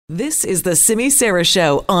This is the Simi Sara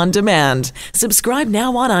Show on demand. Subscribe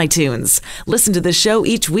now on iTunes. Listen to the show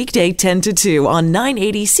each weekday 10 to 2 on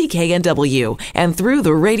 980 CKNW and through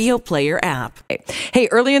the Radio Player app. Hey,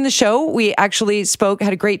 earlier in the show, we actually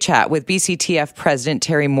had a great chat with BCTF President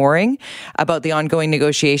Terry Mooring about the ongoing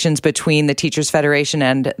negotiations between the Teachers Federation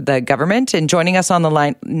and the government. And joining us on the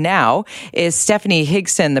line now is Stephanie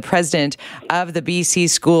Higson, the president of the BC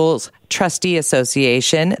Schools Trustee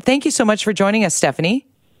Association. Thank you so much for joining us, Stephanie.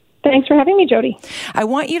 Thanks for having me, Jody. I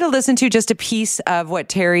want you to listen to just a piece of what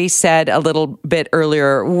Terry said a little bit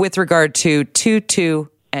earlier with regard to 2-2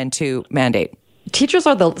 and 2 mandate. Teachers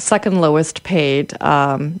are the second lowest paid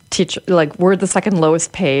we're the second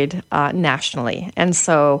lowest paid nationally. And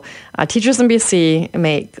so teachers in BC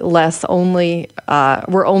make less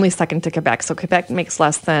we're only second to Quebec. So Quebec makes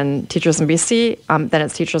less than teachers in BC, than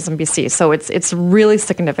its teachers in BC. So it's really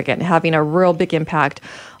significant, having a real big impact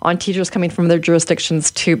on teachers coming from their jurisdictions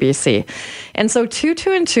to BC. And so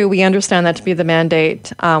 2-2 and 2, we understand that to be the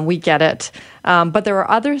mandate. We get it. But there are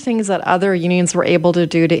other things that other unions were able to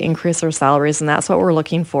do to increase their salaries, and that's what we're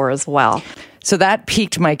looking for as well. So that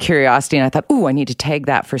piqued my curiosity, and I thought, I need to tag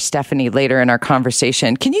that for Stephanie later in our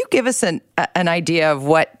conversation. Can you give us an idea of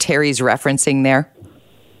what Terry's referencing there?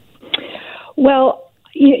 Well,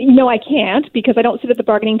 I can't because I don't sit at the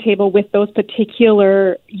bargaining table with those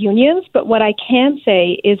particular unions. But what I can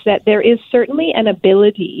say is that there is certainly an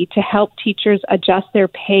ability to help teachers adjust their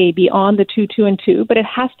pay beyond the 2-2 and 2, but it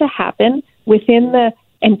has to happen within the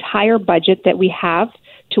entire budget that we have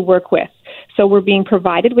to work with. So we're being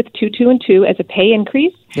provided with 2-2 and 2 as a pay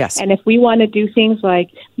increase. Yes. And if we want to do things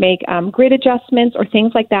like make grid adjustments or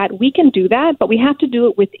things like that, we can do that, but we have to do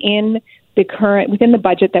it within the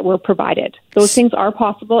budget that we're provided. Those things are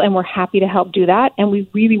possible, and we're happy to help do that. And we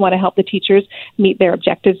really want to help the teachers meet their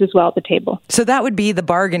objectives as well at the table. So that would be the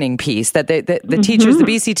bargaining piece, that the teachers, the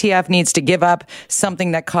BCTF needs to give up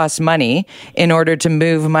something that costs money in order to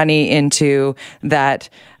move money into that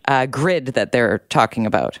grid that they're talking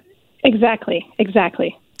about. Exactly.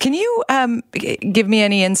 Can you give me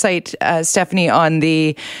any insight, Stephanie, on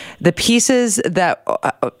the pieces that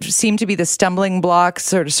seem to be the stumbling blocks,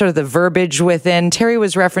 sort of the verbiage within? Terry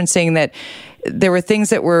was referencing that there were things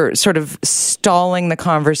that were sort of stalling the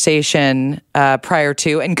conversation prior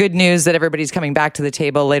to, and good news that everybody's coming back to the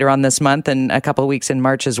table later on this month and a couple of weeks in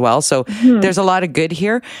March as well. So there's a lot of good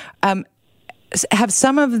here. Have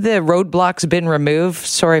some of the roadblocks been removed?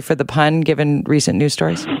 Sorry for the pun, given recent news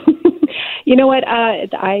stories. You know what?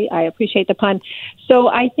 I appreciate the pun. So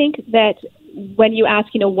I think that when you ask,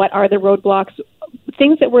 what are the roadblocks,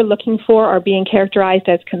 things that we're looking for are being characterized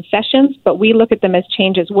as concessions, but we look at them as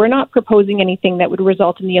changes. We're not proposing anything that would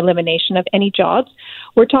result in the elimination of any jobs.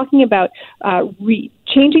 We're talking about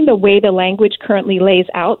changing the way the language currently lays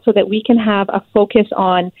out so that we can have a focus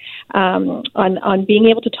on being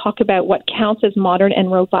able to talk about what counts as modern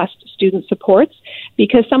and robust student supports,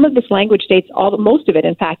 because some of this language most of it,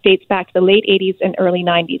 in fact, dates back to the late 80s and early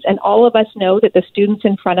 90s. And all of us know that the students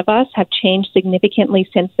in front of us have changed significantly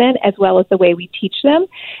since then, as well as the way we teach them.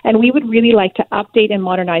 And we would really like to update and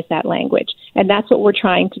modernize that language. And that's what we're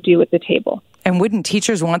trying to do at the table. And wouldn't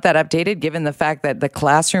teachers want that updated, given the fact that the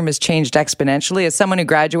classroom has changed exponentially? As someone who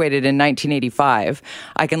graduated in 1985,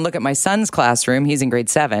 I can look at my son's classroom. He's in grade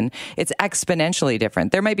 7. It's exponentially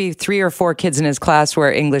different. There might be 3 or 4 kids in his class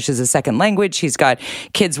where English is a second language. He's got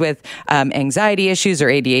kids with anxiety issues or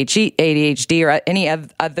ADHD or any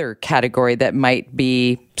other category that might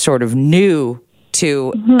be sort of new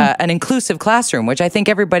to an inclusive classroom, which I think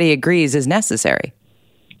everybody agrees is necessary.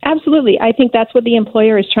 Absolutely. I think that's what the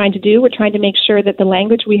employer is trying to do. We're trying to make sure that the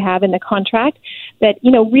language we have in the contract that,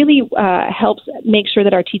 really helps make sure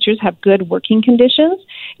that our teachers have good working conditions,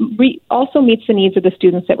 also meets the needs of the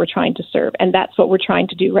students that we're trying to serve. And that's what we're trying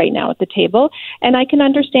to do right now at the table. And I can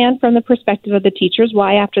understand from the perspective of the teachers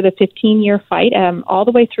why after the 15-year fight, all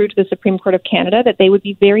the way through to the Supreme Court of Canada, that they would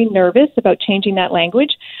be very nervous about changing that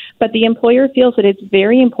language. But the employer feels that it's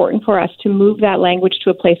very important for us to move that language to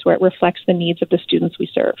a place where it reflects the needs of the students we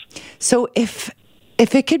serve. So if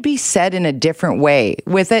it could be said in a different way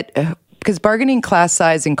with it, because bargaining class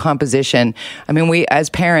size and composition, I mean, we as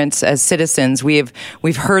parents, as citizens, we've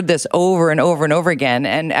heard this over and over and over again.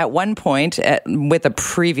 And at one point, with a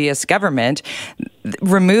previous government,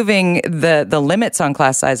 removing the limits on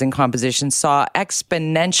class size and composition saw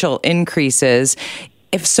exponential increases.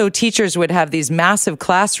 If so, teachers would have these massive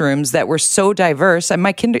classrooms that were so diverse. And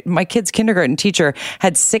my kid's kindergarten teacher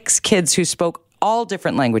had 6 kids who spoke all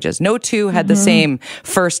different languages. No two had the same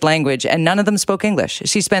first language, and none of them spoke English.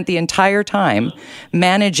 She spent the entire time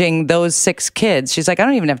managing those 6 kids. She's like, I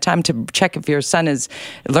don't even have time to check if your son is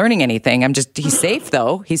learning anything. He's safe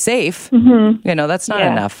though. He's safe. That's not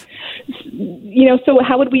enough. So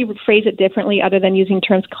how would we phrase it differently other than using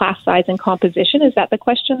terms class size and composition? Is that the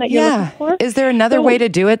question that you're looking for? Is there another way to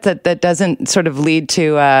do it that doesn't sort of lead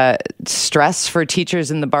to stress for teachers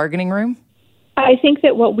in the bargaining room? I think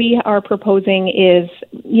that what we are proposing is,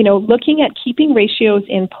 looking at keeping ratios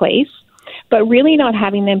in place, but really not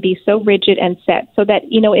having them be so rigid and set so that,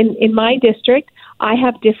 in my district, I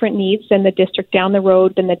have different needs than the district down the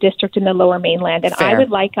road, than the district in the Lower Mainland. And I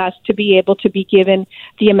would like us to be able to be given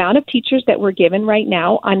the amount of teachers that we're given right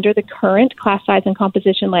now under the current class size and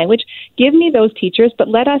composition language. Give me those teachers, but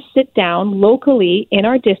let us sit down locally in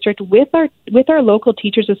our district with our local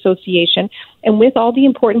teachers association and with all the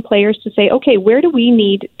important players to say, okay, where do we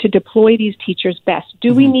need to deploy these teachers best?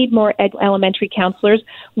 Do we need more elementary counselors?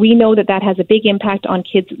 We know that has a big impact on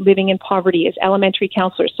kids living in poverty as elementary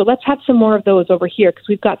counselors. So let's have some more of those over here because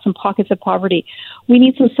we've got some pockets of poverty. We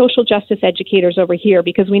need some social justice educators over here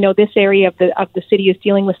because we know this area of the city is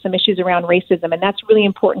dealing with some issues around racism, and that's really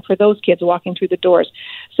important for those kids walking through the doors.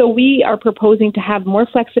 So we are proposing to have more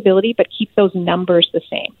flexibility but keep those numbers the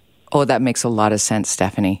same. Oh, that makes a lot of sense,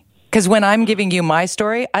 Stephanie. Because when I'm giving you my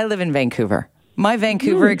story, I live in Vancouver. My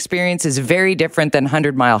Vancouver experience is very different than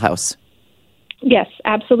 100 Mile House. Yes,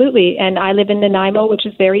 absolutely. And I live in Nanaimo, which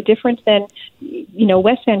is very different than,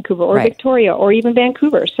 West Vancouver or Victoria or even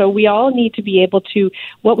Vancouver. So we all need to be able to,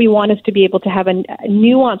 what we want is to be able to have a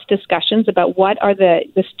nuanced discussions about what are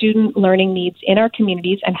the student learning needs in our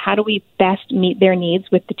communities and how do we best meet their needs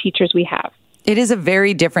with the teachers we have. It is a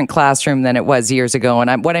very different classroom than it was years ago.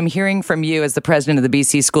 And what I'm hearing from you as the president of the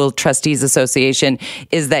BC School Trustees Association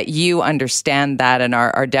is that you understand that and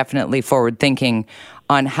are definitely forward thinking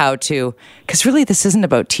on how to, because really this isn't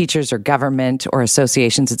about teachers or government or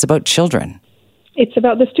associations. It's about children. It's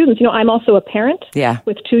about the students. I'm also a parent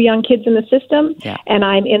with 2 young kids in the system, and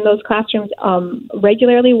I'm in those classrooms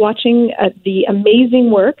regularly watching the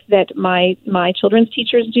amazing work that my children's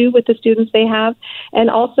teachers do with the students they have. And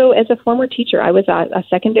also as a former teacher, I was a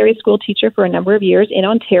secondary school teacher for a number of years in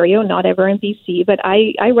Ontario, not ever in BC, but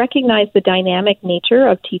I recognize the dynamic nature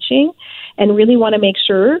of teaching and really want to make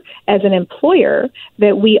sure as an employer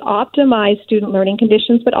that we optimize student learning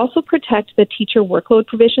conditions, but also protect the teacher workload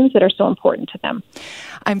provisions that are so important to them.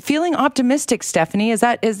 I'm feeling optimistic, Stephanie.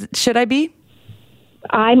 Should I be?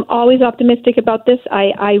 I'm always optimistic about this.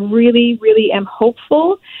 I really, really am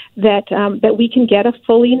hopeful that we can get a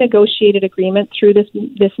fully negotiated agreement through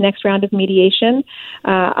this next round of mediation.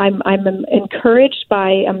 I'm encouraged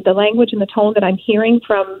by the language and the tone that I'm hearing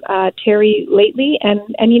from Terry lately, and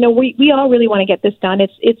we all really want to get this done.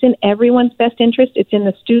 It's in everyone's best interest. It's in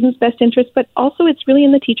the students' best interest, but also it's really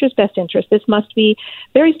in the teacher's best interest. This must be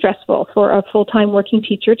very stressful for a full-time working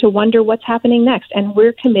teacher to wonder what's happening next, and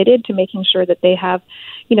we're committed to making sure that they have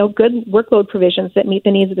good workload provisions that meet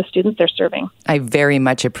the needs of the students they're serving. I very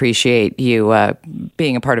much appreciate you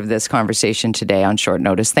being a part of this conversation today on short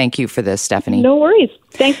notice. Thank you for this, Stephanie. No worries.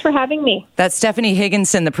 Thanks for having me. That's Stephanie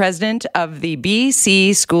Higginson, the president of the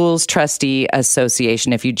BC Schools Trustee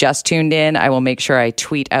Association. If you just tuned in, I will make sure I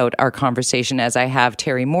tweet out our conversation as I have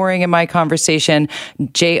Terry Mooring in my conversation,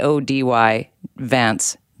 Jody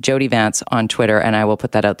Vance on Twitter, and I will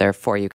put that out there for you.